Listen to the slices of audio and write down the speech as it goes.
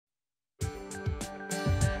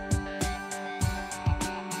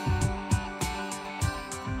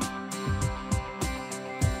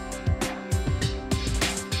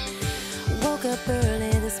Woke up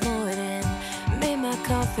early this morning, made my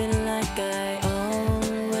coffee like I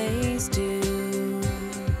always do.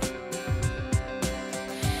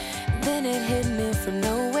 Then it hit me from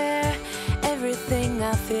nowhere, everything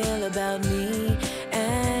I feel about me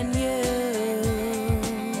and you.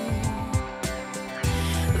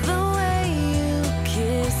 The way you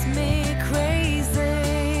kiss me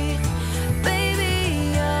crazy, baby,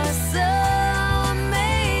 you're so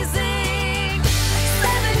amazing.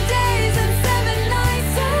 7 days and 7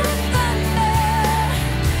 nights of thunder,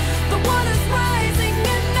 the water's rising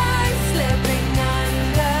and I'm slipping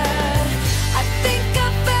under. I think I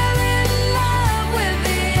fell in love with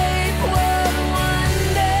the 8th world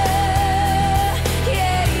wonder.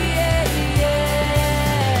 Yeah, yeah, yeah.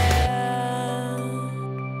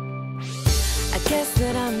 I guess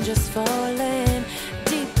that I'm just falling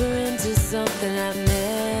deeper into something I've